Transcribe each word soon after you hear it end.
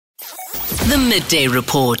The Midday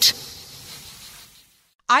Report.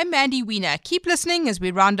 I'm Mandy Wiener. Keep listening as we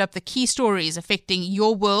round up the key stories affecting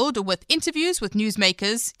your world with interviews with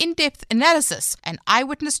newsmakers, in-depth analysis, and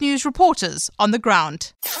eyewitness news reporters on the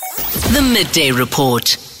ground. The Midday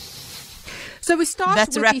Report. So we start That's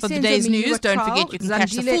with a wrap of the day's news. Don't forget you can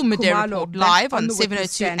catch the full Midday Report live on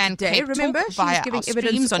 702 and Cape Talk via our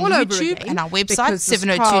streams on YouTube and our website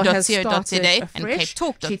 702.co.za and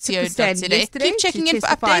capetalk.co.za. Keep checking in for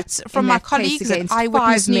updates from my colleagues at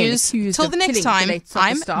Eyewitness News. Till the next time,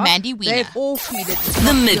 I'm Mandy Wiener.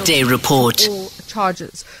 The Midday Report.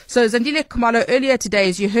 Charges. So Zandile Khumalo, earlier today,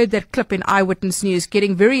 as you heard that clip in Eyewitness News,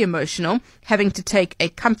 getting very emotional, having to take a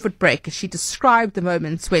comfort break as she described the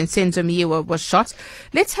moments when Senzo Miyiwa was shot.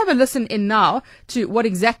 Let's have a listen in now to what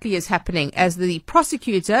exactly is happening as the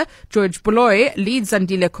prosecutor, George Boloy, leads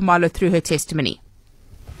Zandile Khumalo through her testimony.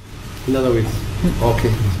 In other words,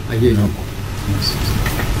 okay, I hear you.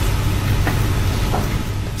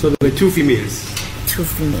 So there were two females. Two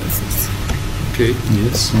females. Okay.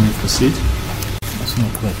 Yes, may I proceed? That's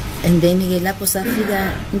not correct. And then lapho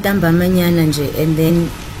safika intambamanyana nje, and then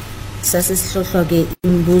sasesihlohlwa ke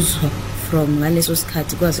imbuzo from ngaleso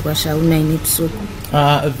sikhathi kwaze kwashaya u9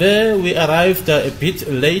 ebusuku. There we arrived a bit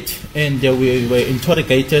late, and we were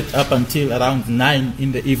interrogated up until around 9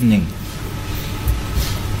 in the evening.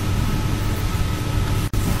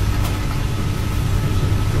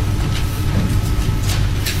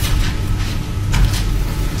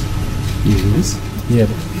 Yes. Yeah.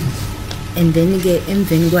 And then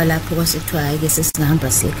emveni kwalapho kwasethiwa hayi ke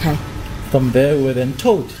sesingahamba siye ekhaya. From there we were then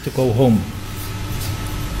told to go home.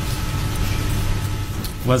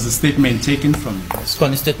 Was the statement taken from you?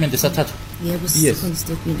 Skhona statement esathathwa? Yes.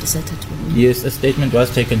 Statement esathathwa. Yes, a statement was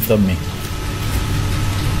taken from me.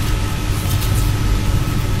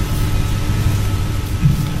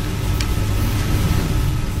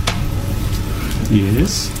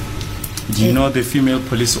 Yes. Do you know the female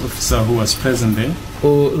police officer who was present there?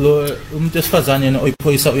 Umuntu esifazane yena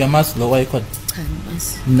oyiphoyisa uyamazi lo wayekhona? Cha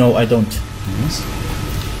ngiyamazi. No, I don't. Yes.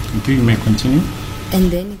 Okay, you may continue.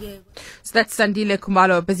 And then So that's Zandile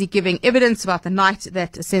Khumalo busy giving evidence about the night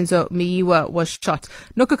that Senzo Miyiwa was shot.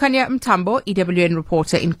 Nokukanya Mtambo, EWN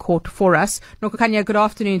reporter in court for us. Nokukanya, good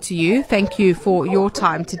afternoon to you. Thank you for your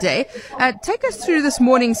time today. Take us through this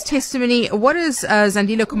morning's testimony. What has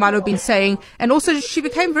Zandile Khumalo been saying? And also, she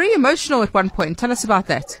became very emotional at one point. Tell us about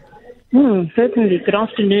that. Certainly. Good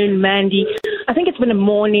afternoon, Mandy. I think it's been a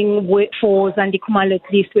morning for Zandile Khumalo,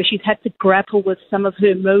 at least, where she's had to grapple with some of her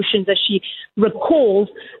emotions as she recalls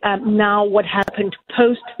now what happened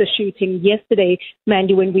post the shooting yesterday.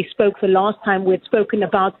 Mandy, when we spoke the last time, we had spoken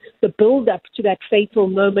about the build-up to that fatal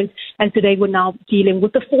moment, and today we're now dealing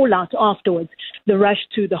with the fallout afterwards, the rush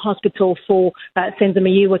to the hospital for Senzo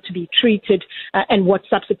Miyiwa to be treated, and what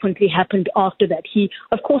subsequently happened after that. He,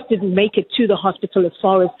 of course, didn't make it to the hospital as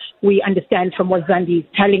far as we understand from what Zandi is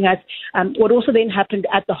telling us. What also then happened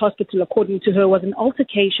at the hospital, according to her, was an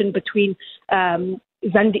altercation between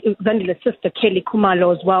Zandile's sister, Kelly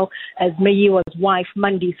Khumalo, as well as Miyiwa's wife,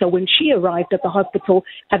 Mandi. So when she arrived at the hospital,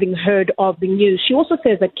 having heard of the news, she also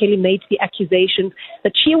says that Kelly made the accusation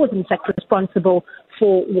that she was in fact responsible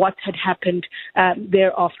for what had happened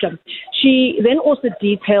thereafter. She then also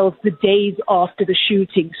details the days after the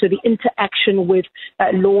shooting, so the interaction with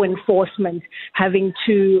law enforcement, having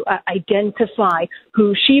to identify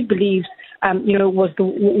who she believes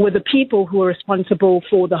were the people who were responsible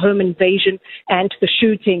for the home invasion and the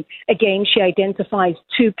shooting. Again, she identifies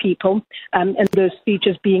two people, and those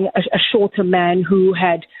features being a shorter man who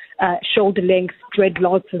had shoulder-length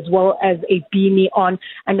dreadlocks as well as a beanie on,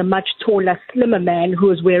 and a much taller, slimmer man who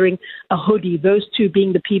was wearing a hoodie, those two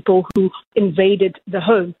being the people who invaded the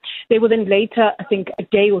home. They were then later, I think a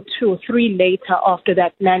day or two or three later after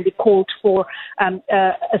that, Mandy called for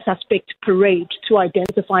a suspect parade to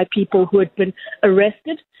identify people who had been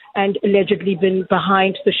arrested and allegedly been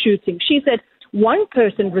behind the shooting. She said one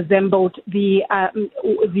person resembled the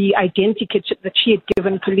identikit that she had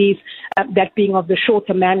given police, that being of the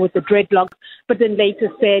shorter man with the dreadlocks, but then later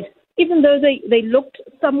said, even though they looked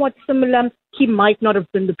somewhat similar, he might not have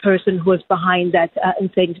been the person who was behind that, and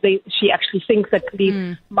saying she actually thinks that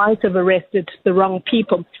police might have arrested the wrong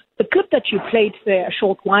people. The clip that you played there a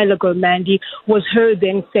short while ago, Mandy, was her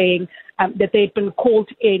then saying that they'd been called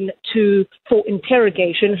in for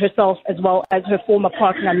interrogation, herself as well as her former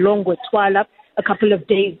partner, Longwe Twala, a couple of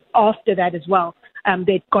days after that as well.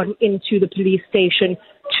 They'd gone into the police station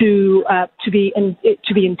to be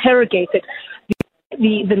interrogated.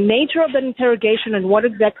 The nature of that interrogation and what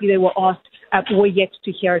exactly they were asked we're yet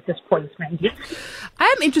to hear at this point, Mandy.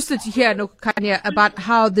 I am interested to hear, Nokukanya, about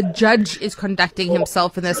how the judge is conducting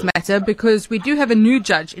himself in this matter, because we do have a new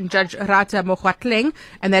judge in Judge Rata Mokwatleng,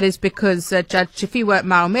 and that is because Judge Chifiwa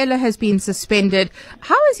Maumela has been suspended.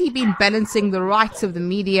 How has he been balancing the rights of the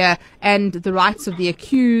media and the rights of the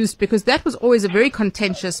accused? Because that was always a very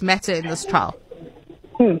contentious matter in this trial.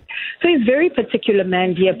 So he's very particular,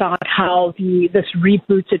 Mandy, about how this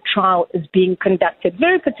rebooted trial is being conducted.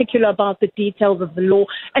 Very particular about the details of the law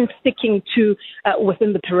and sticking to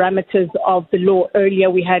within the parameters of the law.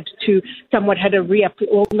 Earlier, we had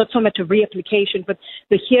not so much a reapplication, but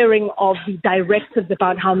the hearing of the directives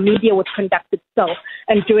about how media would conduct itself,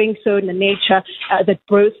 and doing so in a nature that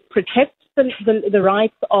both protects the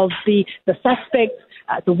rights of the suspects,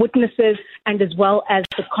 the witnesses, and as well as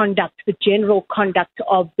the general conduct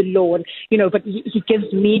of the law. And, but he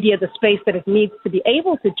gives media the space that it needs to be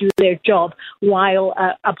able to do their job while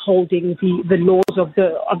upholding the laws of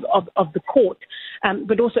the court.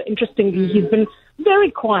 But also, interestingly, he's been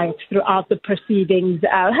very quiet throughout the proceedings,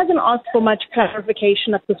 hasn't asked for much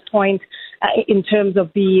clarification at this point in terms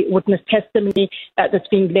of the witness testimony that's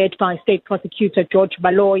being led by State Prosecutor George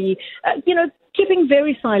Baloyi, keeping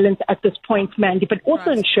very silent at this point, Mandy, but also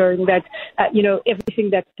ensuring that, everything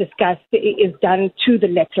that's discussed is done to the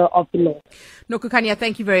letter of the law. Nokukanya,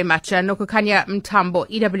 thank you very much. Nokukanya Mtambo,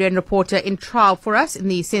 EWN reporter in trial for us in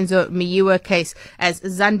the Senzo Miyiwa case as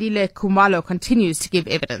Zandile Khumalo continues to give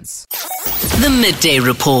evidence. The Midday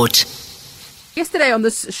Report. Yesterday on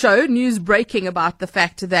this show, news breaking about the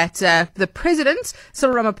fact that the President,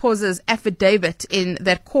 Cyril Ramaphosa's affidavit in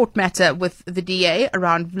that court matter with the DA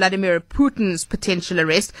around Vladimir Putin's potential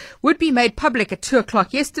arrest would be made public at 2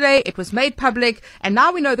 o'clock yesterday. It was made public, and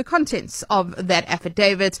now we know the contents of that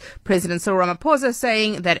affidavit. President Cyril Ramaphosa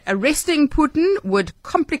saying that arresting Putin would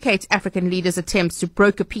complicate African leaders' attempts to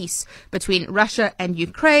broker peace between Russia and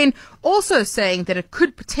Ukraine. Also saying that it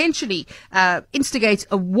could potentially instigate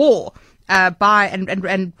a war.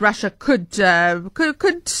 And Russia could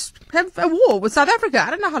have a war with South Africa. I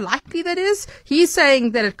don't know how likely that is. He's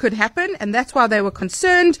saying that it could happen, and that's why they were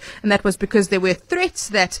concerned, and that was because there were threats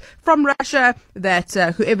that from Russia that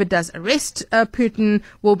whoever does arrest Putin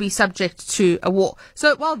will be subject to a war.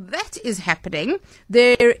 So while that is happening,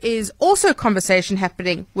 there is also conversation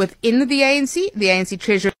happening within the ANC. The ANC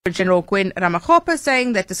Treasurer General Gwen Ramakgopa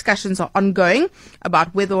saying that discussions are ongoing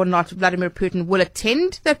about whether or not Vladimir Putin will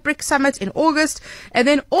attend that BRICS summit in August, and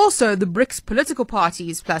then also the BRICS political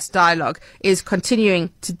parties plus dialogue is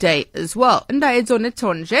continuing today as well. Ndaedzo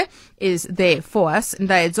Netonje is there for us.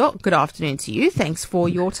 Ndaedzo, good afternoon to you. Thanks for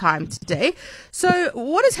your time today. So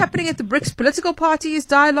what is happening at the BRICS political parties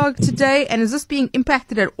dialogue today, and is this being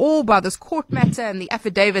impacted at all by this court matter and the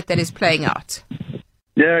affidavit that is playing out?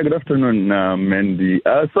 Yeah, good afternoon, Mandy.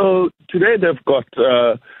 So today they've got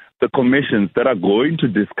the commissions that are going to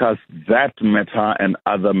discuss that matter and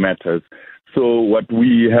other matters. So what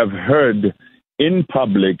we have heard in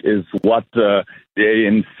public is what the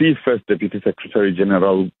ANC First Deputy Secretary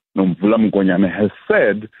General Nomvula Mgonyane has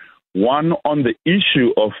said, one on the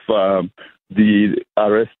issue of the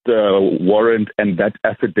arrest warrant and that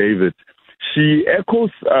affidavit. She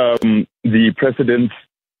echoes the President's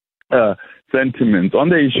sentiments on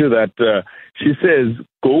the issue that she says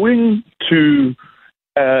going to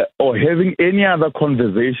or having any other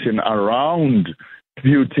conversation around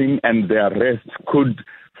Putin and the arrest could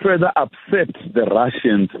further upset the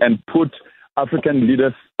Russians and put African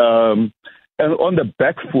leaders on the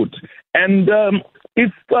back foot. And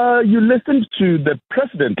if you listened to the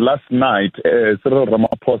president last night, Cyril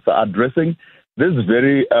Ramaphosa, addressing this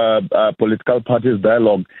very political parties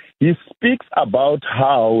dialogue, he speaks about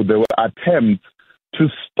how there were attempts to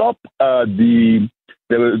stop the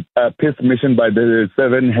peace mission by the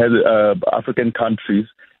 7 African countries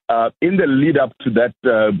in the lead up to that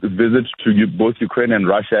visit to both Ukraine and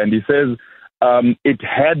Russia. And he says it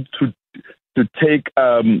had to take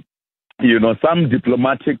some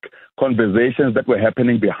diplomatic conversations that were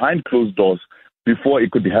happening behind closed doors before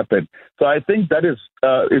it could happen. So I think that is,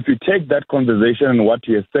 if you take that conversation and what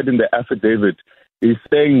he has said in the affidavit, he's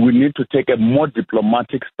saying we need to take a more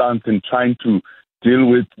diplomatic stance in trying to deal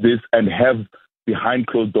with this and have behind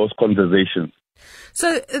closed doors conversations.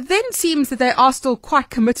 So it then seems that they are still quite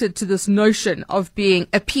committed to this notion of being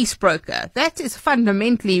a peace broker. That is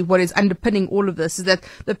fundamentally what is underpinning all of this, is that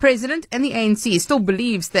the president and the ANC still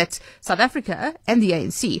believes that South Africa and the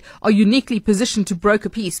ANC are uniquely positioned to broker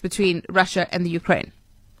peace between Russia and the Ukraine.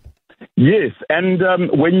 Yes, and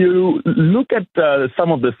when you look at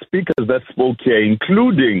some of the speakers that spoke here,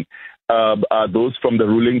 including those from the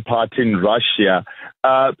ruling party in Russia,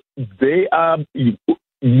 they are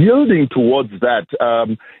yielding towards that.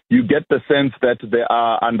 You get the sense that they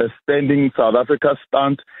are understanding South Africa's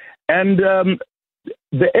stance. And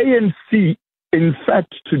the ANC, in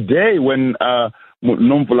fact, today when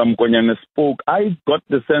Nomvula Mkonyane spoke, I got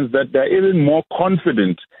the sense that they're even more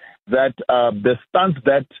confident that the stance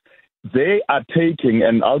that they are taking,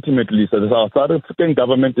 and ultimately so the South African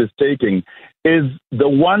government is taking, is the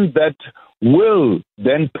one that will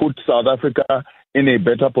then put South Africa in a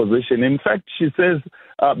better position. In fact, she says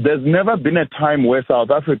there's never been a time where South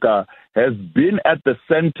Africa has been at the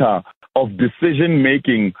center of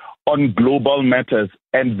decision-making on global matters,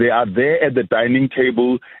 and they are there at the dining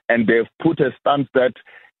table, and they've put a stance that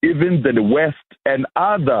even the West and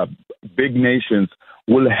other big nations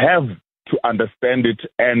will have to understand it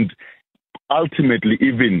and ultimately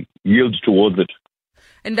even yield towards it.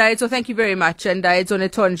 And so thank you very much. And it's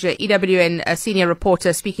Onetonje, EWN senior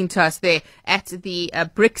reporter, speaking to us there at the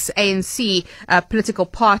BRICS ANC political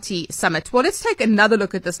party summit. Well, let's take another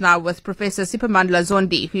look at this now with Professor Siphamandla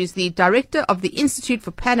Zondi, who's the director of the Institute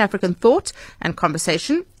for Pan-African Thought and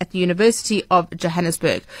Conversation at the University of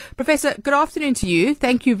Johannesburg. Professor, good afternoon to you.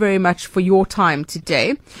 Thank you very much for your time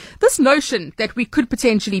today. This notion that we could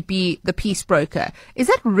potentially be the peace broker, is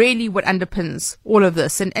that really what underpins all of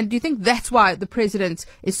this? And do you think that's why the president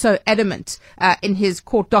is so adamant in his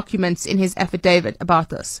court documents, in his affidavit about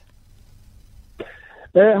this?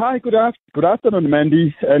 Hi, good afternoon,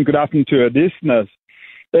 Mandy, and good afternoon to your listeners.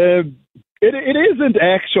 It isn't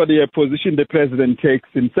actually a position the president takes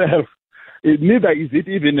himself. Neither is it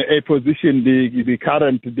even a position the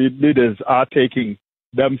current leaders are taking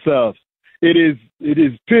themselves. It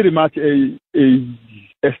is pretty much a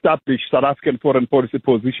established South African foreign policy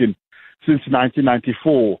position since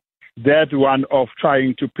 1994. That one of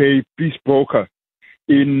trying to play peace broker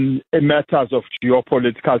in matters of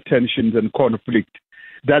geopolitical tensions and conflict.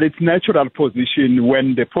 That its natural position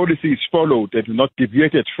when the policy is followed and not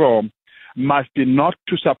deviated from must be not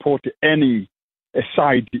to support any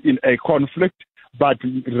side in a conflict, but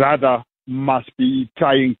rather must be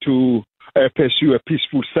trying to pursue a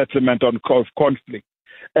peaceful settlement on conflict.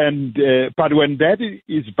 And but when that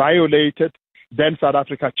is violated, then South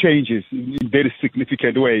Africa changes in very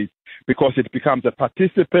significant ways, because it becomes a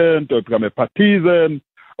participant or become a partisan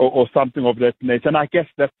or something of that nature. And I guess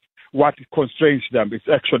that's what constrains them. It's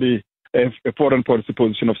actually a foreign policy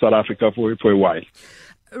position of South Africa for a while.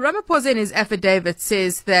 Ramaphosa in his affidavit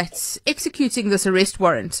says that executing this arrest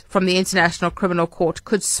warrant from the International Criminal Court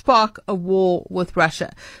could spark a war with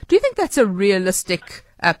Russia. Do you think that's a realistic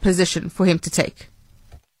position for him to take?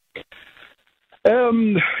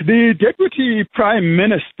 The Deputy Prime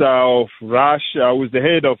Minister of Russia, who is the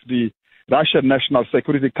head of the Russian National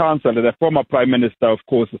Security Council, and the former Prime Minister, of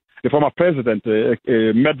course, the former President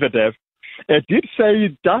Medvedev, did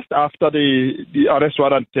say just after the arrest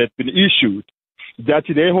warrant had been issued that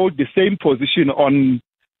they hold the same position on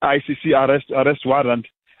ICC arrest warrant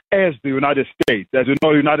as the United States. As you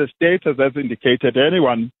know, the United States has indicated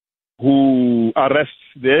anyone who arrests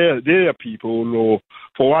their people, or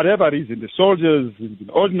for whatever reason, the soldiers,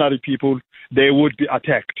 ordinary people, they would be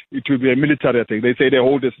attacked. It will be a military attack. They say they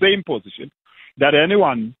hold the same position, that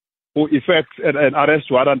anyone who effects an arrest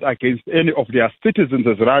warrant against any of their citizens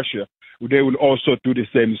as Russia, they will also do the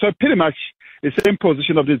same. So pretty much the same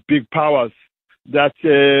position of these big powers, that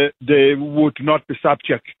they would not be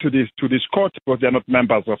subject to this court because they are not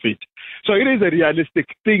members of it. So it is a realistic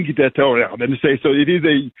thing that, let me say, so it is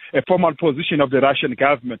a formal position of the Russian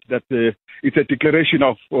government that it's a declaration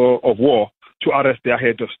of war to arrest their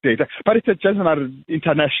head of state. But it's a general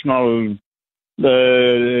international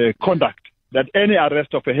conduct that any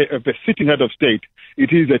arrest of a sitting head of state,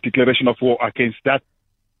 it is a declaration of war against that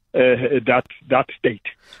state.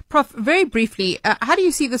 Prof, very briefly, how do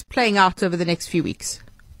you see this playing out over the next few weeks?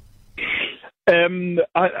 I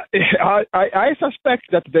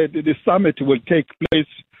suspect that the summit will take place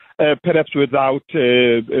perhaps without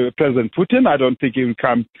President Putin. I don't think he will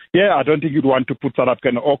come here. I don't think he'd want to put South Africa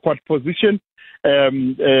in an awkward position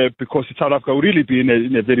because South Africa will really be in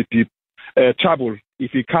a very deep trouble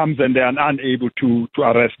if he comes and they are unable to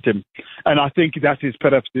arrest him. And I think that is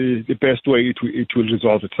perhaps the best way it will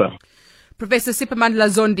resolve itself. Professor Siphamandla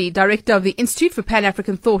Zondi, Director of the Institute for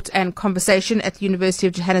Pan-African Thought and Conversation at the University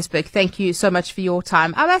of Johannesburg. Thank you so much for your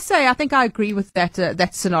time. I must say, I think I agree with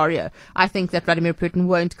that scenario. I think that Vladimir Putin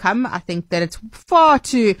won't come. I think that it's far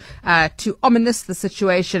too ominous, the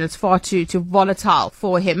situation. It's far too volatile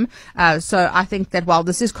for him. So I think that while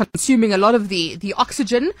this is consuming a lot of the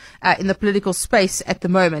oxygen in the political space at the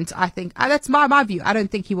moment, I think that's my view. I don't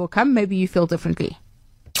think he will come. Maybe you feel differently.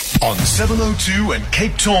 On 702 and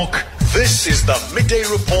Cape Talk, This is the Midday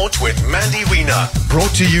Report with Mandy Wiener.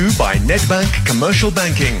 Brought to you by Nedbank Commercial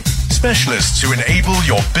Banking. Specialists who enable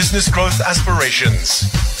your business growth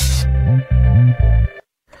aspirations.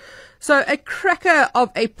 So a cracker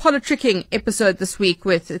of a politicking episode this week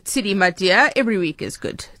with Tsidi Madia. Every week is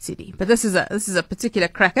good, Tsidi. But this is a particular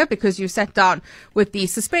cracker because you sat down with the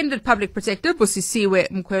suspended public protector, Busisiwe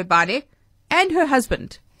Mkhwebane, and her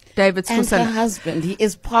husband, David Skhosana. And her husband. He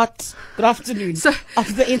is part, good afternoon,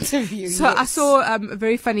 of the interview. So yes. I saw a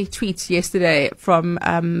very funny tweet yesterday from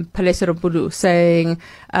Palesa Robulu saying,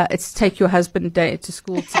 it's take your husband day to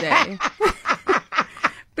school today.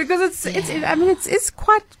 Because it's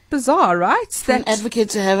quite bizarre, right? For an advocate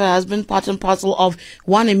to have a husband part and parcel of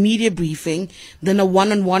one, a media briefing, then a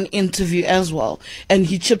one-on-one interview as well. And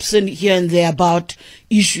he chips in here and there about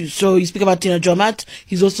issues. So you speak about Tina Jomat,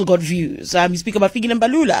 he's also got views. You speak about Fikile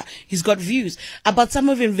Mbalula, he's got views. About some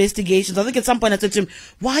of the investigations, I think at some point I said to him,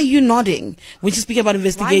 why are you nodding when you speak about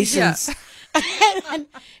investigations?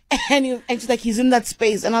 And she's like, he's in that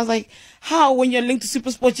space. And I was like, how, when you're linked to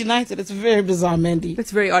SuperSport United? It's very bizarre, Mandy.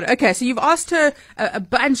 It's very odd. Okay, so you've asked her a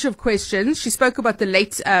bunch of questions. She spoke about the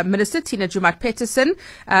late minister, Tina Jomat Peterson,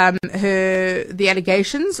 the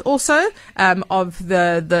allegations also of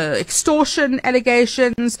the extortion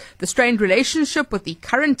allegations, the strained relationship with the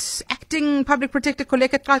current acting public protector,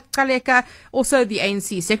 Koleka Kaleka, also the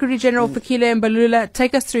ANC Secretary General, Fikile Mbalula.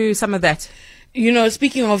 Take us through some of that. You know,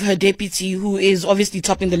 speaking of her deputy, who is obviously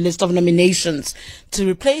topping the list of nominations to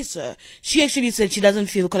replace her, she actually said she doesn't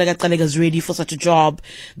feel Koleka Kaleka is ready for such a job,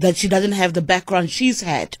 that she doesn't have the background she's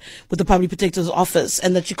had with the Public Protector's Office,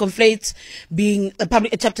 and that she conflates being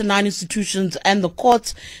a Chapter 9 institutions and the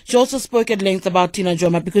courts. She also spoke at length about Tina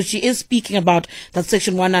Jomat because she is speaking about that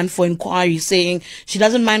Section 194 inquiry, saying she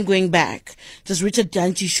doesn't mind going back. Just Richard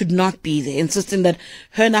Danchi should not be there, insisting that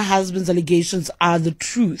her and her husband's allegations are the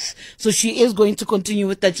truth. So she is going to continue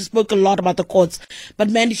with that. She spoke a lot about the courts,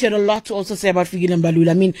 but Mandy, she had a lot to also say about Fikile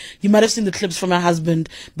Mbalula. I mean, you might have seen the clips from her husband,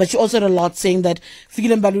 but she also had a lot saying that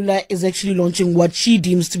Fikile Mbalula is actually launching what she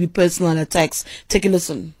deems to be personal attacks. Take a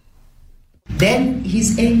listen. Then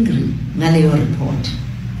he's angry, Ngaleyo report.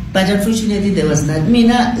 But unfortunately, there was not.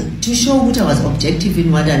 To show what I was objective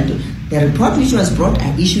in what I do, the report which was brought,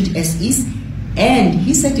 I issued as is, and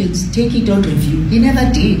he said he'd take it on review. He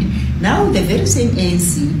never did. Now, the very same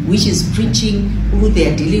ANC, which is preaching who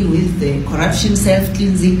they are dealing with, the corruption,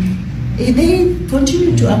 self-cleansing, they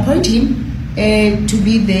continue to appoint him to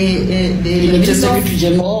be the Secretary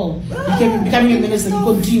General. Becoming a minister, he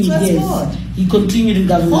continued, yes. He continued in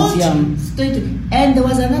government, And there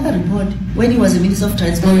was another report when he was a Minister of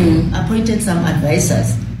Transport, appointed some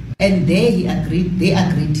advisors. And there he agreed, they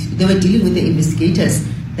were dealing with the investigators.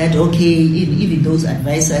 That even those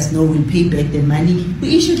advisors know we'll pay back the money.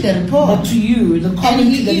 We issued the report. But to you, the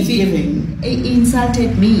commentary that he's giving. He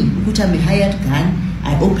insulted me, put I'm a hired gun.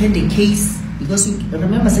 I opened a case because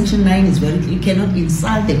remember Section 9 is very clear. You cannot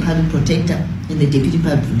insult the public protector and the deputy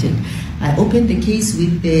public protector. I opened the case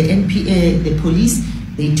with the the police.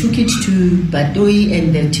 They took it to Badoi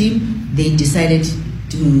and their team. They decided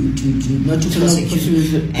to not to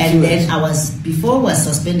prosecute. And then before I was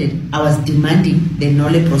suspended, I was demanding the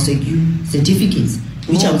nolle prosecute certificates,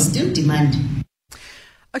 which I will still demand.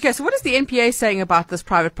 Okay, so what is the NPA saying about this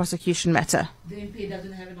private prosecution matter? The NPA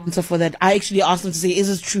doesn't have an answer for that. I actually asked them to say, is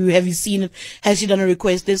it true? Have you seen it? Has she done a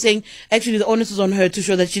request? They're saying, actually, the onus is on her to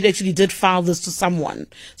show that she actually did file this to someone.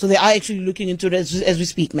 So they are actually looking into it as we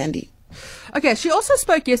speak, Mandy. Okay, she also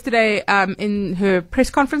spoke yesterday in her press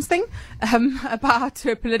conference thing about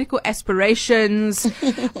her political aspirations.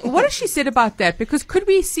 What has she said about that? Because could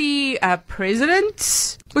we see President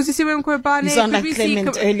Busisiwe Mkhwebane? You sound like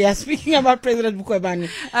Clement earlier, speaking about President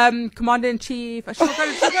Mkhwebane. Commander-in-Chief. She'll go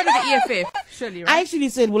to the EFF, surely, right? I actually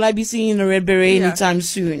said, will I be seeing a red beret anytime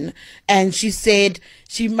soon? And she said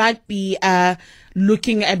she might be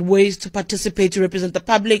looking at ways to participate to represent the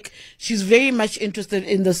public. She's very much interested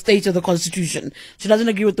in the state of the Constitution. She doesn't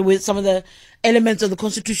agree with the way some of the elements of the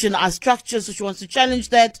Constitution are structured, so she wants to challenge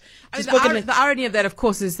that. The irony of that, of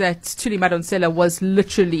course, is that Thuli Madonsela was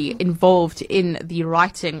literally involved in the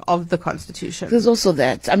writing of the Constitution. There's also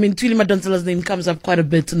that. I mean, Thuli Madonsela's name comes up quite a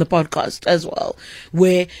bit in the podcast as well,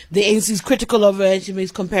 where the ANC is critical of her and she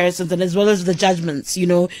makes comparisons, and as well as the judgments,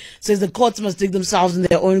 says the courts must dig themselves in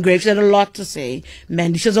their own grave. She had a lot to say,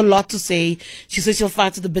 Mandy. She has a lot to say. She says she'll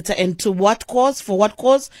fight to the bitter end. To what cause? For what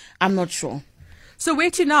cause? I'm not sure. So where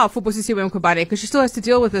to now for Busisiwe Mkhwebane? Because she still has to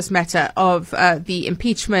deal with this matter of the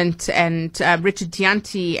impeachment and Richard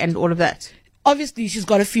Danchi and all of that. Obviously, she's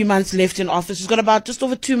got a few months left in office. She's got about just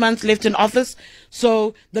over 2 months left in office.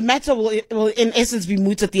 So the matter will in essence be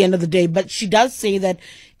moot at the end of the day. But she does say that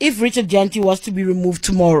if Richard Jantyi was to be removed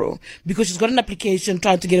tomorrow, because she's got an application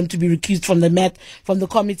trying to get him to be recused from the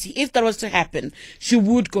committee, if that was to happen, she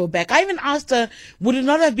would go back. I even asked her, would it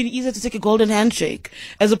not have been easier to take a golden handshake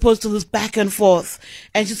as opposed to this back and forth?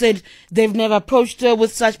 And she said they've never approached her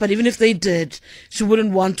with such, but even if they did, she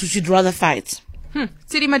wouldn't want to. She'd rather fight.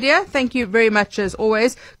 Tsidi, my dear, thank you very much as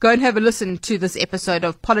always. Go and have a listen to this episode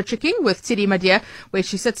of Politicking with Tsidi, my dear, where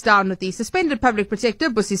she sits down with the suspended public protector,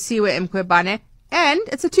 Busisiwe Mkhwebane, and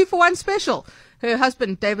it's a 2-for-1 special. Her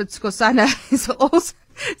husband, David Skosana, is also...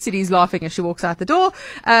 Tsidi's laughing as she walks out the door.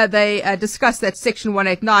 They discuss that Section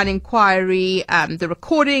 189 inquiry, the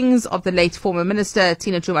recordings of the late former minister,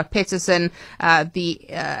 Tina Joemat-Pettersson, the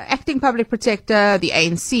acting public protector, the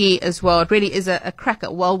ANC as well. It really is a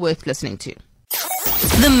cracker, well worth listening to.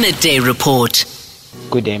 The Midday Report.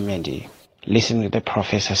 Good day, Mandy. Listen to the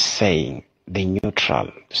professor saying the neutral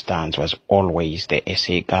stance was always the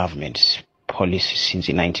SA government's policy since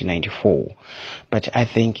 1994. But I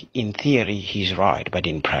think in theory he's right, but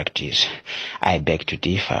in practice I beg to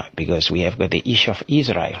differ, because we have got the issue of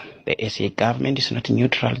Israel. The SA government is not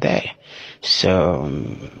neutral there.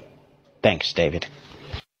 So, thanks, David.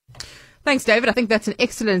 Thanks, David. I think that's an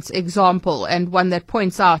excellent example, and one that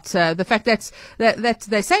points out the fact that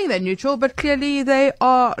they're saying they're neutral, but clearly they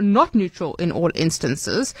are not neutral in all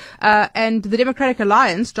instances. And the Democratic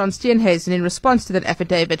Alliance, John Steenhuisen, in response to that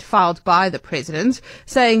affidavit filed by the president,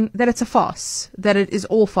 saying that it's a farce, that it is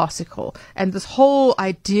all farcical, and this whole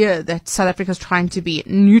idea that South Africa is trying to be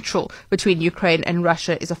neutral between Ukraine and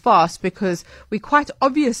Russia is a farce, because we quite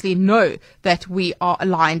obviously know that we are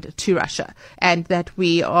aligned to Russia and that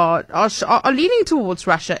we are leaning towards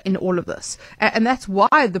Russia in all of this. And that's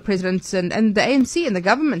why the president and the ANC and the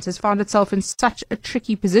government has found itself in such a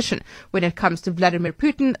tricky position when it comes to Vladimir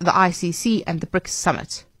Putin, the ICC, and the BRICS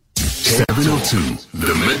summit. 702,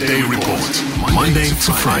 the Midday Report, Monday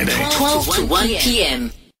to Friday, 12 to 1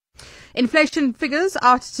 p.m. Inflation figures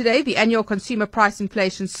out today. The annual consumer price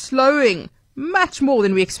inflation slowing much more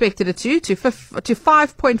than we expected it to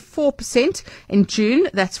 5.4% in June.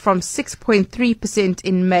 That's from 6.3%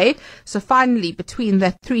 in May. So finally between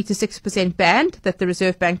that 3 to 6% band that the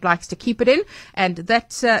Reserve Bank likes to keep it in. And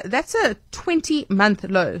that's a 20-month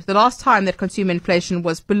low. The last time that consumer inflation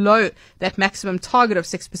was below that maximum target of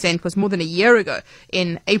 6% was more than a year ago,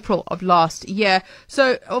 in April of last year.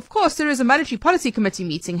 So of course there is a Monetary Policy Committee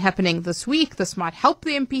meeting happening this week. This might help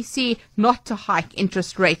the MPC not to hike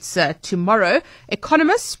interest rates tomorrow.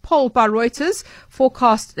 Economists polled by Reuters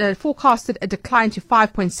forecasted a decline to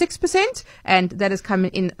 5.6%, and that is coming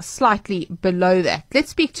in slightly below that. Let's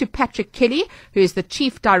speak to Patrick Kelly, who is the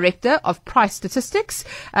Chief Director of Price Statistics.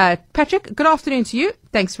 Patrick, good afternoon to you.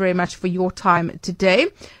 Thanks very much for your time today.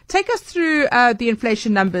 Take us through the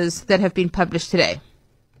inflation numbers that have been published today.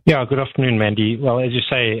 Yeah, good afternoon, Mandy. Well, as you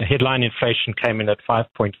say, headline inflation came in at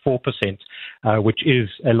 5.4%, which is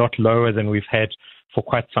a lot lower than we've had for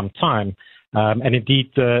quite some time. And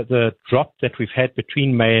indeed, the drop that we've had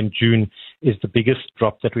between May and June is the biggest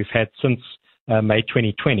drop that we've had since May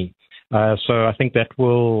 2020. So I think that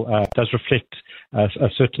does reflect a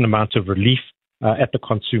certain amount of relief at the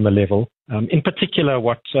consumer level. In particular,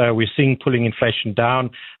 what we're seeing pulling inflation down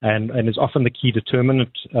and is often the key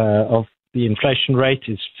determinant of the inflation rate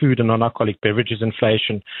is food and non-alcoholic beverages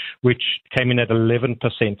inflation, which came in at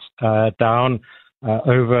 11%, down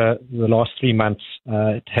over the last 3 months.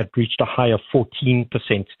 It had reached a high of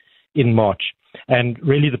 14% in March. And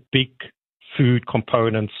really the big food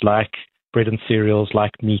components like bread and cereals,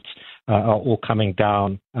 like meat, are all coming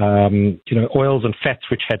down. Oils and fats,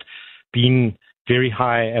 which had been very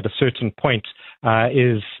high at a certain point,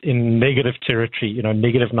 is in negative territory,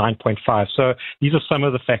 negative 9.5. So these are some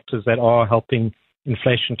of the factors that are helping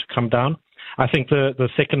inflation to come down. I think the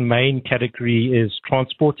second main category is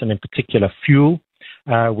transport, and in particular fuel,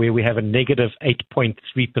 where we have a negative 8.3%.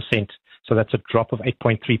 So that's a drop of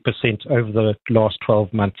 8.3% over the last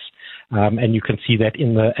 12 months. And you can see that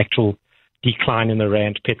in the actual decline in the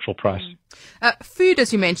rand petrol price. Food,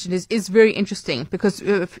 as you mentioned, is very interesting because,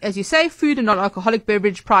 as you say, food and non-alcoholic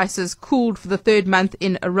beverage prices cooled for the third month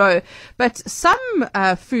in a row. But some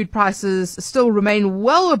food prices still remain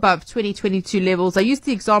well above 2022 levels. I used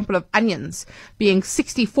the example of onions being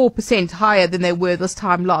 64% higher than they were this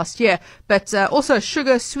time last year. But also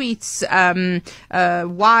sugar, sweets,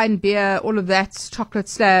 wine, beer, all of that, chocolate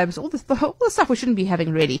slabs, all the stuff we shouldn't be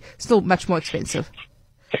having really, still much more expensive.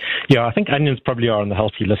 Yeah, I think onions probably are on the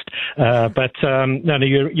healthy list. But no,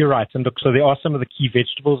 you're right. And look, so there are some of the key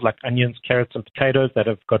vegetables like onions, carrots, and potatoes that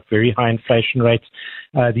have got very high inflation rates.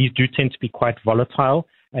 These do tend to be quite volatile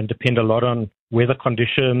and depend a lot on weather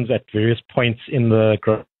conditions at various points in the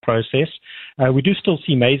growth process. We do still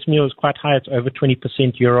see maize meal is quite high. It's over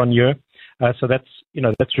 20% year on year. So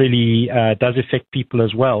that's really does affect people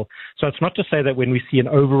as well. So it's not to say that when we see an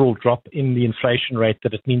overall drop in the inflation rate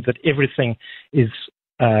that it means that everything is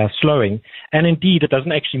slowing. And indeed, it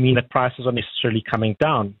doesn't actually mean that prices are necessarily coming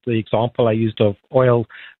down. The example I used of oil,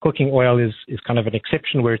 cooking oil is kind of an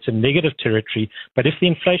exception where it's in negative territory. But if the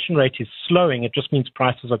inflation rate is slowing, it just means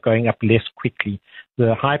prices are going up less quickly.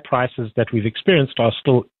 The high prices that we've experienced are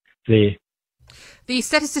still there. The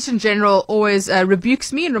Statistician General always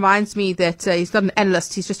rebukes me and reminds me that he's not an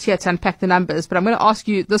analyst. He's just here to unpack the numbers. But I'm going to ask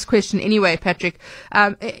you this question anyway, Patrick.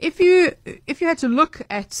 If you had to look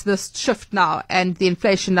at this shift now and the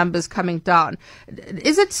inflation numbers coming down,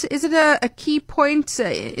 is it a key point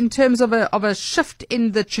in terms of a shift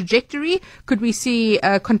in the trajectory? Could we see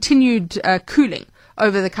continued cooling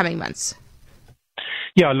over the coming months?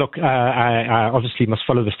 Yeah, look, I obviously must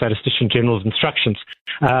follow the Statistician General's instructions.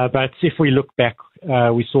 But if we look back,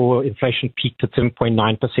 we saw inflation peaked at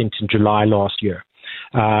 7.9% in July last year.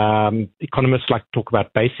 Economists like to talk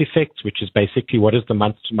about base effects, which is basically what is the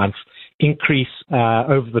month-to-month increase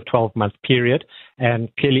over the 12-month period.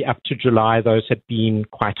 And clearly up to July, those had been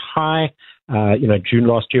quite high. June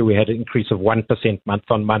last year, we had an increase of 1% month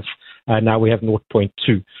on month. Now we have 0.2.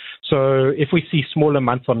 So if we see smaller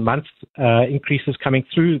month-on-month increases coming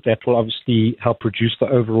through, that will obviously help reduce the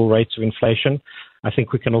overall rates of inflation. I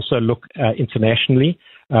think we can also look internationally.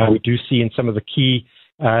 We do see in some of the key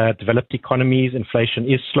developed economies,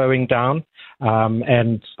 inflation is slowing down.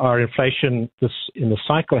 And our inflation in the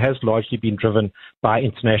cycle has largely been driven by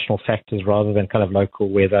international factors rather than kind of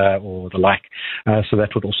local weather or the like. So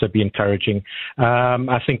that would also be encouraging.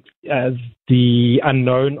 I think the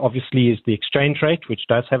unknown obviously is the exchange rate, which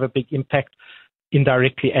does have a big impact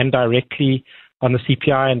indirectly and directly on the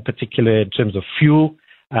CPI, in particular in terms of fuel.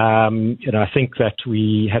 I think that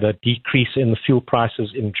we had a decrease in the fuel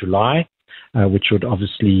prices in July. Which would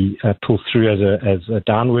obviously pull through as a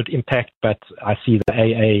downward impact, but I see the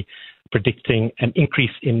AA predicting an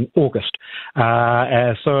increase in August.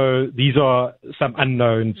 So these are some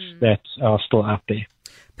unknowns that are still out there.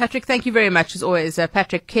 Patrick, thank you very much, as always.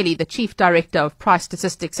 Patrick Kelly, the Chief Director of Price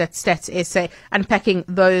Statistics at Stats SA, unpacking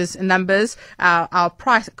those numbers. Our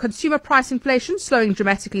consumer price inflation slowing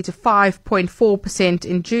dramatically to 5.4%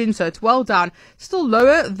 in June, so it's well down. Still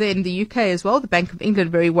lower than the UK as well. The Bank of England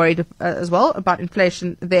very worried as well about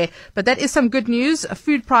inflation there. But that is some good news.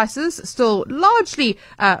 Food prices still largely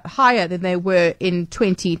higher than they were in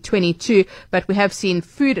 2022, but we have seen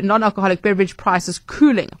food and non-alcoholic beverage prices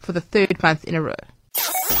cooling for the third month in a row.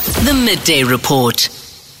 The Midday Report.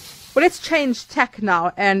 Well, let's change tack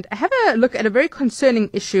now and have a look at a very concerning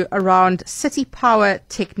issue around City Power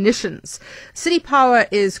technicians. City Power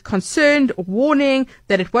is concerned, warning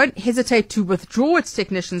that it won't hesitate to withdraw its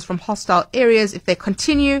technicians from hostile areas if they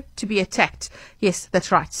continue to be attacked. Yes,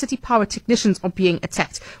 that's right. City Power technicians are being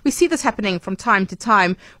attacked. We see this happening from time to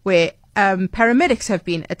time where paramedics have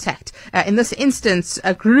been attacked. In this instance,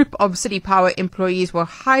 a group of City Power employees were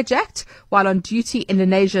hijacked while on duty in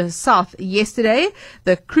Lenasia South yesterday.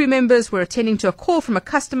 The crew members were attending to a call from a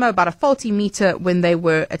customer about a faulty meter when they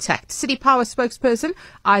were attacked. City Power spokesperson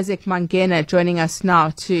Isaac Mangena joining us now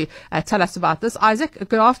to tell us about this. Isaac,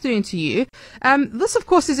 good afternoon to you. This, of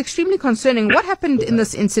course, is extremely concerning. What happened in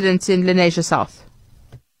this incident in Lenasia South?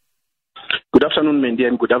 Good afternoon, Mindy,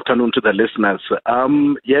 and good afternoon to the listeners.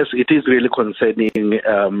 Yes, it is really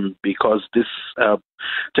concerning because these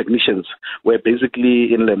technicians were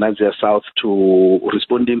basically in Lenasia South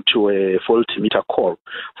responding to a faulty meter call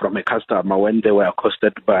from a customer when they were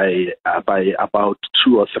accosted by about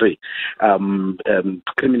 2 or 3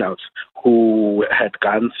 criminals who had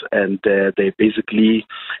guns, and they basically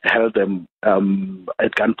held them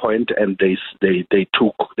at gunpoint, and they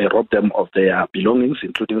robbed them of their belongings,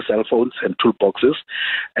 including cell phones and toolboxes,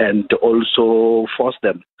 and also forced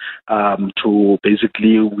them to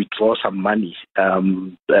basically withdraw some money.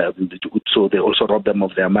 So they also robbed them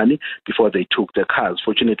of their money before they took the cars.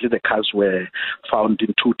 Fortunately, the cars were found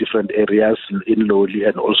in 2 different areas, in Loli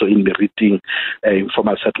and also in Meriting,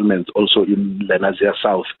 informal settlements, also in Lenasia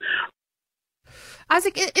South.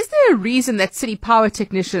 Isaac, is there a reason that City Power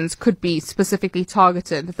technicians could be specifically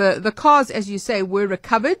targeted? The cars, as you say, were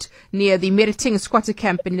recovered near the Meriting squatter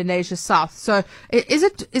camp in Lenasia South. So is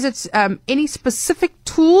it any specific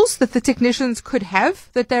tools that the technicians could have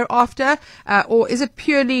that they're after, or is it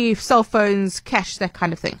purely cell phones, cash, that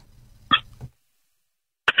kind of thing?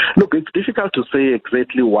 Look, it's difficult to say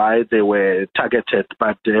exactly why they were targeted,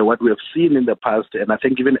 but what we have seen in the past, and I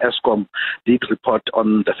think even ESCOM did report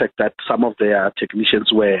on the fact that some of their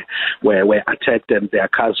technicians were attacked and their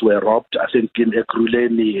cars were robbed. I think in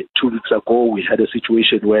Ekurhuleni 2 weeks ago, we had a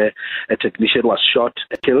situation where a technician was shot,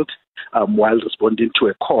 killed, while responding to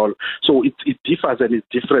a call. So it differs and it's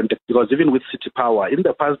different because even with City Power, in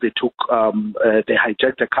the past they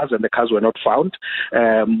hijacked the cars and the cars were not found.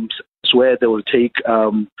 Where they will take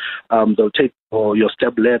your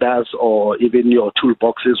step ladders or even your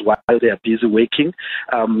toolboxes while they are busy working.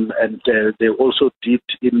 And they also did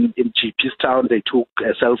in GP's town, they took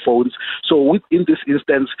cell phones. So in this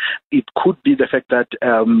instance, it could be the fact that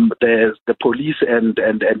the police and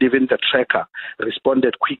even the tracker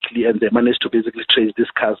responded quickly and they managed to basically trace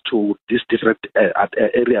these cars to these different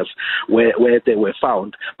areas where they were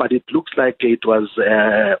found. But it looks like it was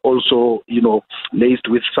also, laced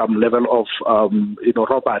with some level of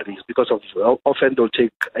robberies because of often they'll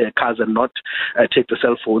take cars and not take the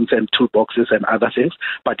cell phones and toolboxes and other things,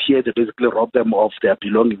 but here they basically rob them of their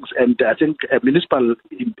belongings. And I think municipal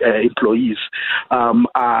employees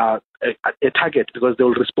are a target because they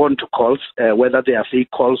will respond to calls, whether they are fake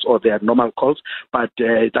calls or they are normal calls. But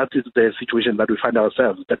that is the situation that we find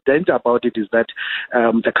ourselves. The danger about it is that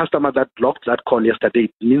the customer that blocked that call yesterday,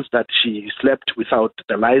 it means that she slept without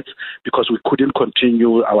the lights because we couldn't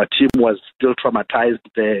continue. Our team was still traumatized.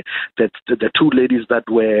 The two ladies that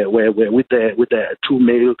were with the two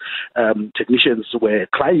male technicians were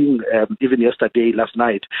crying even yesterday, last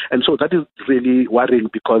night. And so that is really worrying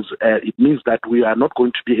because it means that we are not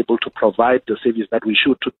going to be able to provide the service that we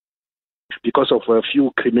should because of a few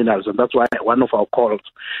criminals. And that's why one of our calls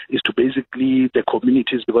is to basically the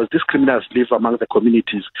communities, because these criminals live among the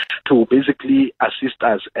communities, to basically assist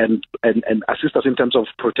us and assist us in terms of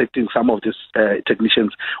protecting some of these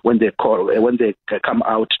technicians when they come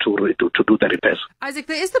out to do the repairs. Isaac,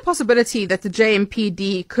 there is the possibility that the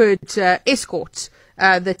JMPD could escort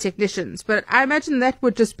the technicians, but I imagine that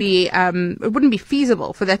would just be it wouldn't be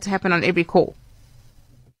feasible for that to happen on every call.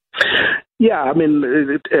 Yeah, I mean,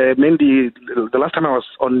 Mandy, the last time I was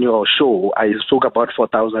on your show, I spoke about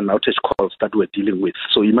 4,000 outage calls that we're dealing with.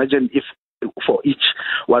 So imagine if for each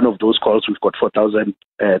one of those calls, we've got 4,000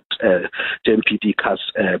 JMPD cars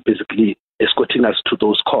basically escorting us to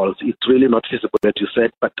those calls. It's really not feasible, as you said,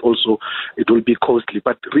 but also it will be costly.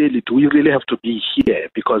 But really, do we really have to be here?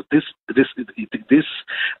 Because these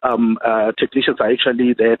technicians are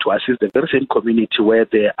actually there to assist the very same community where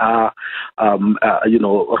they are,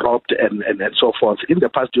 robbed and so forth. In the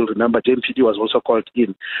past, you'll remember, JMPD was also called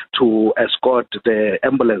in to escort the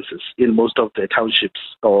ambulances in most of the townships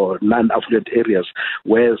or non-affluent areas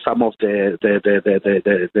where some of the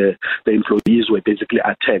employees were basically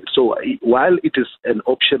attacked. So while it is an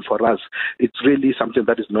option for us, it's really something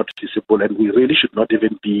that is not feasible, and we really should not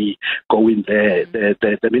even be going there.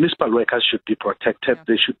 The municipal workers should be protected.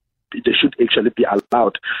 They should actually be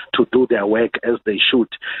allowed to do their work as they should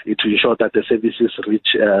to ensure that the services reach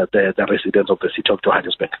the residents of the city of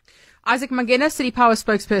Johannesburg. Isaac Mangena, City Power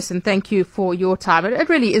spokesperson, thank you for your time. It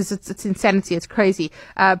really is, it's insanity, it's crazy.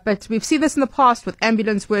 But we've seen this in the past with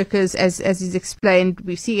ambulance workers, as he's explained.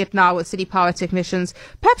 We see it now with City Power technicians.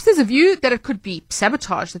 Perhaps there's a view that it could be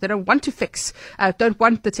sabotage, that they don't want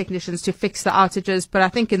the technicians to fix the outages. But I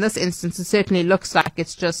think in this instance, it certainly looks like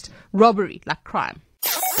it's just robbery, like crime.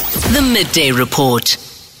 The Midday Report.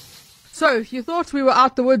 So, you thought we were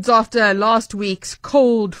out the woods after last week's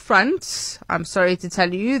cold front. I'm sorry to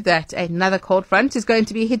tell you that another cold front is going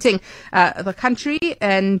to be hitting the country,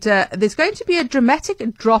 and there's going to be a dramatic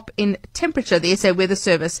drop in temperature. The SA Weather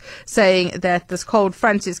Service saying that this cold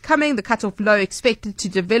front is coming. The cut-off low expected to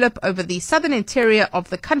develop over the southern interior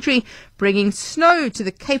of the country, bringing snow to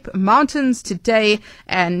the Cape Mountains today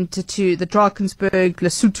and to the Drakensberg,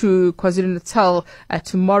 Lesotho, KwaZulu-Natal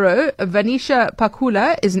tomorrow. Vanisha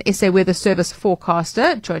Pakula is an SA Weather Service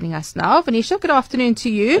forecaster joining us now. Vanisha, good afternoon to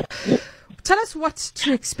you. Tell us what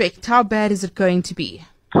to expect. How bad is it going to be?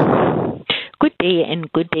 Good day,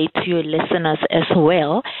 and good day to your listeners as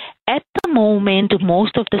well. At the moment,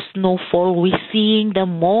 most of the snowfall we're seeing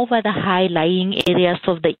them over the high-lying areas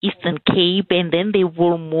of the Eastern Cape, and then they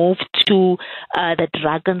will move to the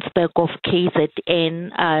Drakensberg of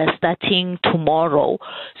KZN starting tomorrow.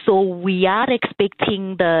 So we are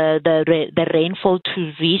expecting the rainfall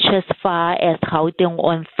to reach as far as Gauteng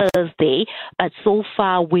on Thursday, but so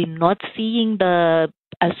far we're not seeing a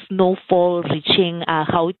snowfall reaching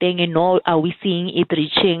Gauteng, nor are we seeing it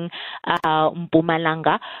reaching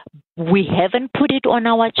Mpumalanga. We haven't put it on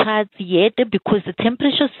our charts yet because the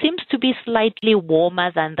temperature seems to be slightly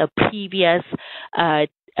warmer than the previous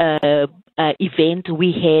event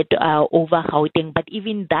we had over Gauteng. But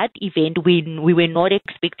even that event, we were not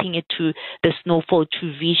expecting the snowfall to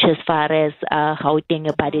reach as far as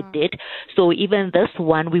Gauteng, but it did. So even this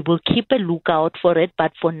one, we will keep a lookout for it.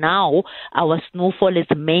 But for now, our snowfall is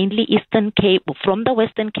mainly Eastern Cape, from the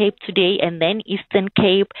Western Cape today, and then Eastern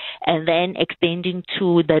Cape, and then extending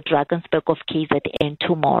to the Drakensberg of KZN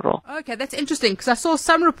tomorrow. Okay, that's interesting, because I saw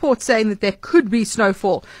some reports saying that there could be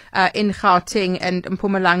snowfall in Gauteng and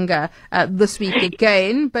Mpumalanga this week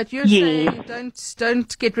again. But you're saying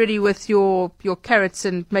don't get ready with your carrots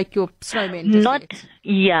and make your snowmen. Not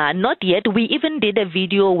yet. We even did a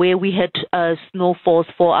video where we had snowfalls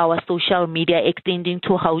for our social media extending to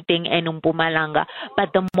Gauteng and Mpumalanga. But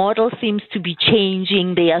the model seems to be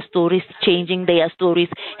changing their stories.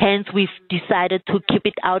 Hence, we've decided to keep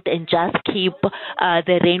it out and just keep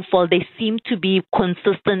the rainfall. They seem to be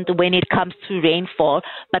consistent when it comes to rainfall.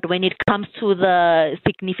 But when it comes to the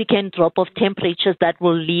significant drop of temperatures that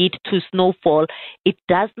will lead to snowfall, it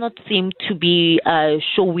does not seem to be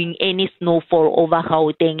showing any snowfall over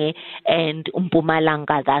Gauteng and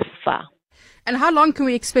Mpumalanga thus far. And how long can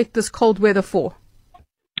we expect this cold weather for?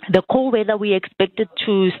 The cold weather we expected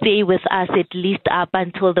to stay with us at least up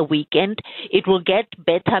until the weekend. It will get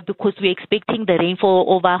better because we're expecting the rainfall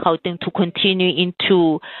over Gauteng to continue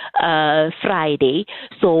into Friday.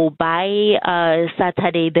 So by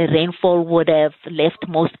Saturday, the rainfall would have left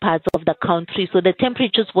most parts of the country. So the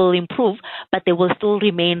temperatures will improve, but they will still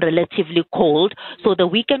remain relatively cold. So the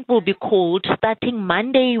weekend will be cold. Starting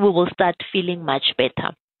Monday, we will start feeling much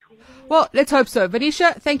better. Well, let's hope so.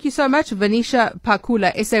 Vanisha, thank you so much. Vanisha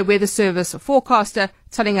Pakula, SA Weather Service forecaster,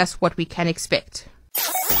 telling us what we can expect.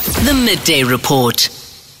 The Midday Report.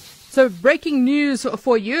 So breaking news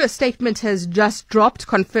for you. A statement has just dropped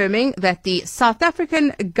confirming that the South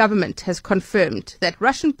African government has confirmed that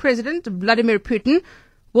Russian President Vladimir Putin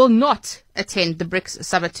will not attend the BRICS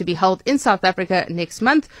summit to be held in South Africa next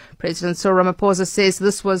month. President Cyril Ramaphosa says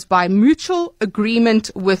this was by mutual agreement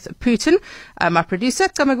with Putin. My producer,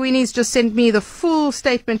 Kamagwini's just sent me the full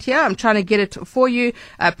statement here. I'm trying to get it for you.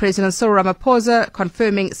 President Cyril Ramaphosa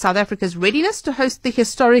confirming South Africa's readiness to host the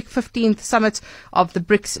historic 15th summit of the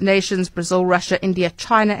BRICS nations, Brazil, Russia, India,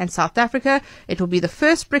 China, and South Africa. It will be the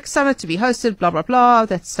first BRICS summit to be hosted, blah, blah, blah.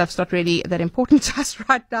 That stuff's not really that important to us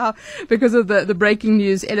right now because of the breaking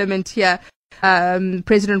news element here.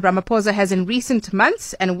 President Ramaphosa has in recent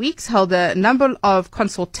months and weeks held a number of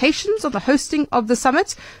consultations on the hosting of the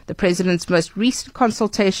summit. The president's most recent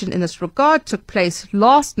consultation in this regard took place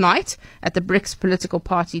last night at the BRICS Political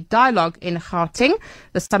Party Dialogue in Gauteng.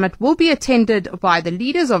 The summit will be attended by the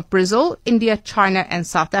leaders of Brazil, India, China, and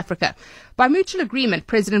South Africa. By mutual agreement,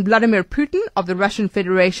 President Vladimir Putin of the Russian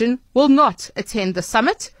Federation will not attend the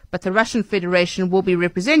summit, but the Russian Federation will be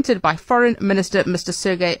represented by Foreign Minister Mr.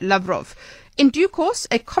 Sergei Lavrov. In due course,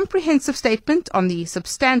 a comprehensive statement on the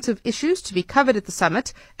substantive issues to be covered at the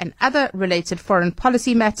summit and other related foreign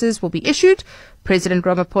policy matters will be issued. President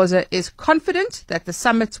Ramaphosa is confident that the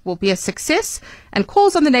summit will be a success and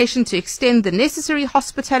calls on the nation to extend the necessary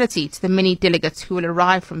hospitality to the many delegates who will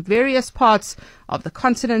arrive from various parts of the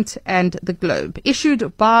continent and the globe.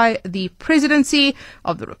 Issued by the Presidency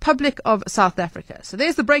of the Republic of South Africa. So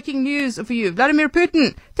there's the breaking news for you. Vladimir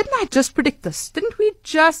Putin, didn't I just predict this? Didn't we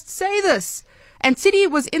just say this? And Sidi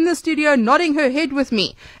was in the studio nodding her head with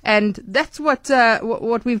me. And that's what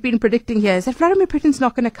we've been predicting here, is that Vladimir Putin's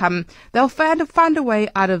not going to come. They'll find a way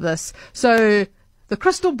out of this. So the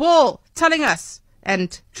crystal ball telling us,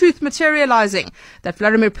 and truth materializing, that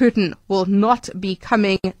Vladimir Putin will not be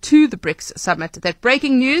coming to the BRICS summit. That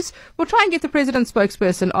breaking news. We'll try and get the president's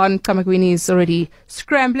spokesperson on. Kamagwini is already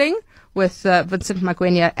scrambling with Vincent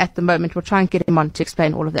Magwenya at the moment. We'll try and get him on to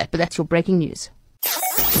explain all of that. But that's your breaking news.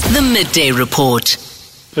 The Midday Report.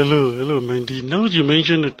 Hello, Mandy. Now that you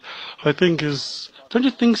mentioned it, I think don't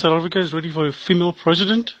you think South Africa is ready for a female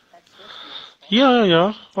president?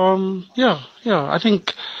 Yeah. I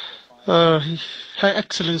think Her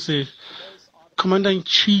Excellency,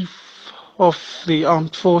 Commander-in-Chief of the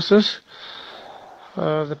Armed Forces,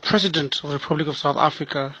 the President of the Republic of South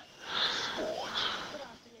Africa,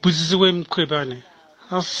 Buziwe Mkhwebane,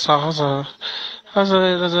 has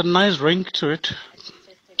a nice ring to it.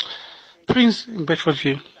 Prince, in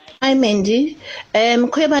Bedfordview. Hi, Mandy.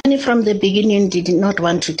 Mkhwebane from the beginning did not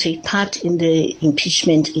want to take part in the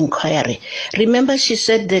impeachment inquiry. Remember, she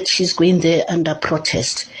said that she's going there under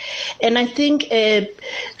protest. And I think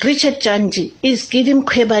Richard Janji is giving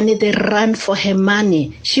Mkhwebane the run for her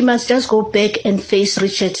money. She must just go back and face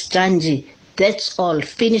Richard Janji. That's all.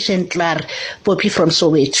 Finish and clear. Poppy from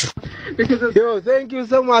Soweto. Yo, thank you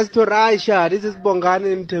so much to Russia. This is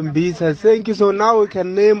Bongani in Tembisa. Thank you. So now we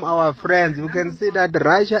can name our friends. We can see that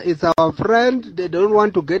Russia is our friend. They don't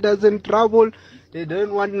want to get us in trouble. They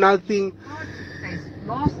don't want nothing.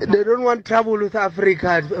 They don't want trouble with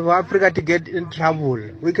Africa, for Africa to get in trouble.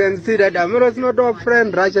 We can see that America is not our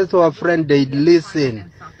friend, Russia is our friend. They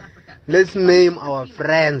listen. Let's name our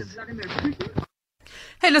friends.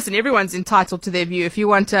 Hey, listen, everyone's entitled to their view. If you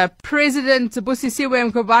want President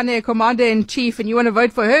Busisiwe Mkhwebane, Commander-in-Chief, and you want to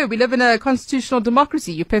vote for her, we live in a constitutional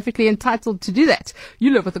democracy. You're perfectly entitled to do that.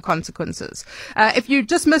 You live with the consequences. If you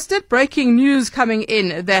just missed it, breaking news coming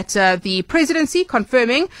in that the presidency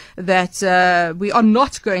confirming that we are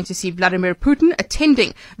not going to see Vladimir Putin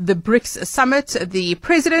attending the BRICS summit. The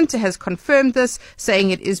president has confirmed this,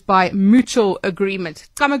 saying it is by mutual agreement.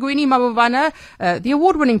 Kamagwini Mabovana, the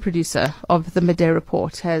award-winning producer of the Midday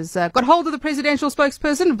Report, has got hold of the presidential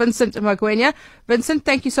spokesperson, Vincent Magwenya. Vincent,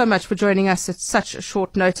 thank you so much for joining us at such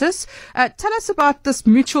short notice. Tell us about this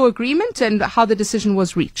mutual agreement and how the decision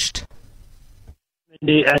was reached.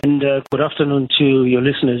 And good afternoon to your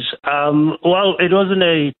listeners. Well, it wasn't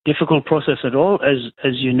a difficult process at all.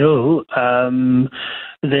 As you know,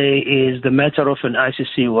 there is the matter of an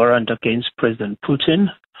ICC warrant against President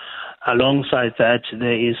Putin. Alongside that,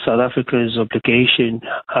 there is South Africa's obligation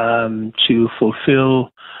to fulfill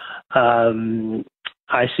ICC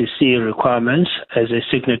requirements as a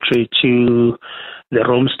signatory to the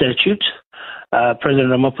Rome Statute. President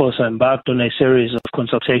Ramaphosa embarked on a series of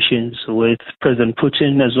consultations with President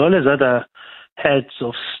Putin as well as other heads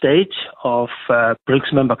of state of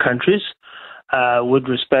BRICS member countries with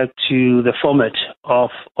respect to the format of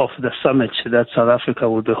the summit that South Africa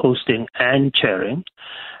will be hosting and chairing.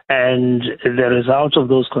 And the result of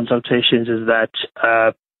those consultations is that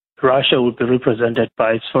Russia will be represented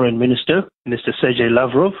by its foreign minister, Mr. Sergei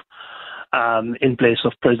Lavrov, in place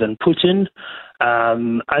of President Putin.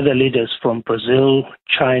 Other leaders from Brazil,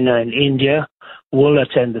 China, and India will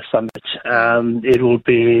attend the summit. It will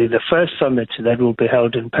be the first summit that will be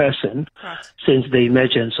held in person since the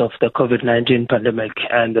emergence of the COVID-19 pandemic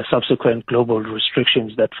and the subsequent global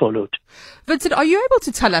restrictions that followed. Vincent, are you able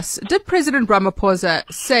to tell us, did President Ramaphosa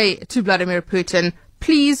say to Vladimir Putin,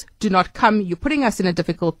 please do not come, you're putting us in a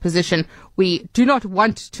difficult position, we do not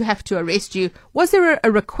want to have to arrest you? Was there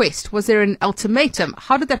a request? Was there an ultimatum?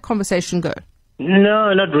 How did that conversation go?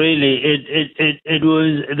 No, not really.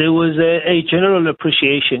 There was a general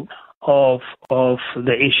appreciation of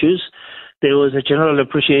the issues. There was a general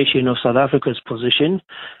appreciation of South Africa's position.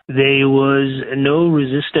 There was no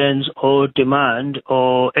resistance or demand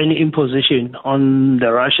or any imposition on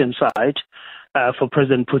the Russian side for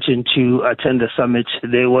President Putin to attend the summit.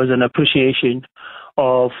 There was an appreciation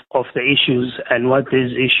of the issues and what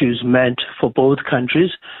these issues meant for both countries,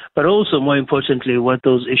 but also more importantly, what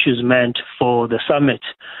those issues meant for the summit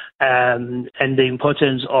and the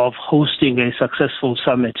importance of hosting a successful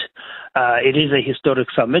summit. It is a historic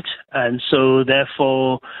summit, and so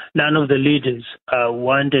therefore none of the leaders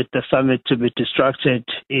wanted the summit to be distracted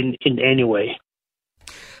in any way.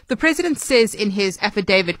 The president says in his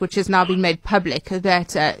affidavit, which has now been made public, that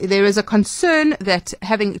there is a concern that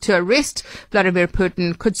having to arrest Vladimir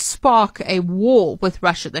Putin could spark a war with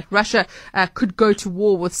Russia, that Russia could go to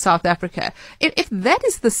war with South Africa. If that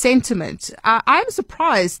is the sentiment, I'm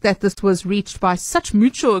surprised that this was reached by such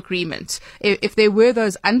mutual agreement. If there were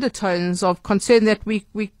those undertones of concern that we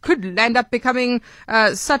could end up becoming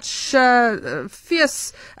such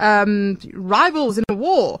fierce rivals in a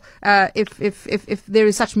war, if there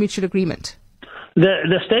is such mutual agreement.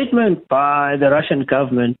 The statement by the Russian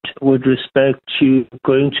government with respect to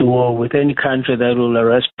going to war with any country that will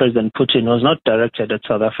arrest President Putin was not directed at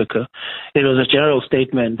South Africa. It was a general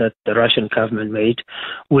statement that the Russian government made.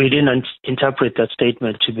 We didn't interpret that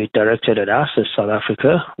statement to be directed at us as South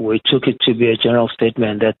Africa. We took it to be a general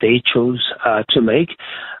statement that they chose to make.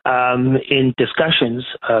 In discussions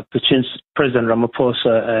between President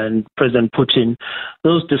Ramaphosa and President Putin,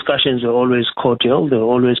 those discussions were always cordial, they were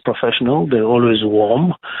always professional, they were always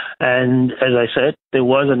warm. And as I said, there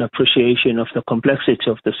was an appreciation of the complexity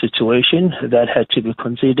of the situation that had to be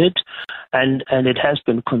considered, and it has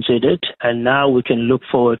been considered. And now we can look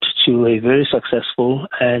forward to a very successful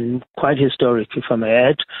and quite historic, if I may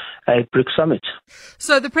add, a BRICS summit.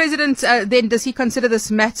 So the president then, does he consider this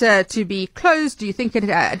matter to be closed? Do you think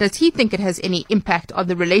does he think it has any impact on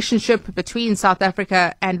the relationship between South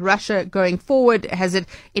Africa and Russia going forward? Has it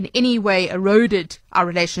in any way eroded our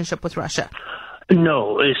relationship with Russia?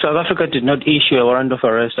 No, South Africa did not issue a warrant of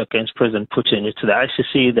arrest against President Putin. It's the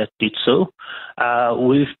ICC that did so.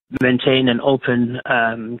 We've maintained an open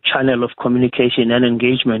channel of communication and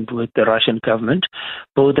engagement with the Russian government,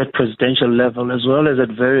 both at presidential level as well as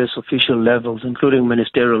at various official levels, including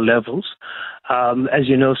ministerial levels. As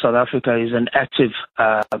you know, South Africa is an active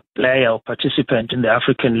player or participant in the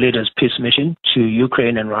African Leaders Peace Mission to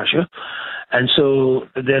Ukraine and Russia. And so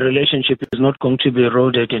the relationship is not going to be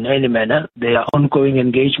eroded in any manner. There are ongoing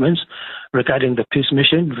engagements regarding the peace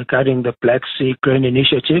mission, regarding the Black Sea Grain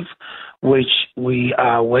Initiative, which we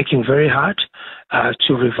are working very hard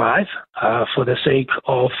to revive for the sake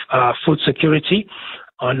of food security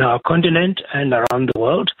on our continent and around the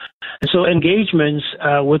world. And so engagements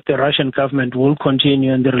with the Russian government will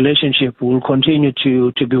continue, and the relationship will continue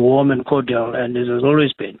to be warm and cordial, and as has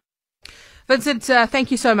always been. Vincent, thank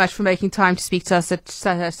you so much for making time to speak to us at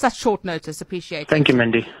such short notice. Appreciate it. Thank you,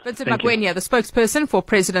 Mandy. Vincent Magwenya, the spokesperson for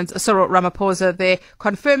President Cyril Ramaphosa, there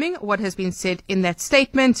confirming what has been said in that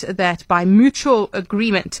statement, that by mutual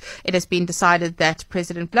agreement, it has been decided that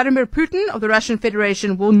President Vladimir Putin of the Russian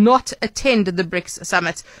Federation will not attend the BRICS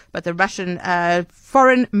summit, but the Russian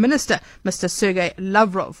Foreign Minister, Mr. Sergei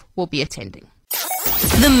Lavrov, will be attending.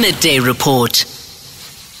 The Midday Report.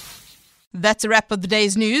 That's a wrap of the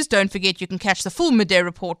day's news. Don't forget you can catch the full Midday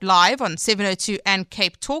Report live on 702 and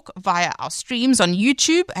Cape Talk via our streams on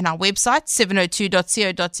YouTube and our website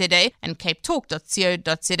 702.co.za and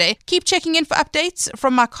capetalk.co.za. Keep checking in for updates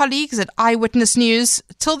from my colleagues at Eyewitness News.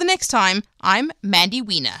 Till the next time, I'm Mandy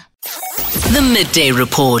Wiener. The Midday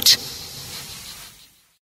Report.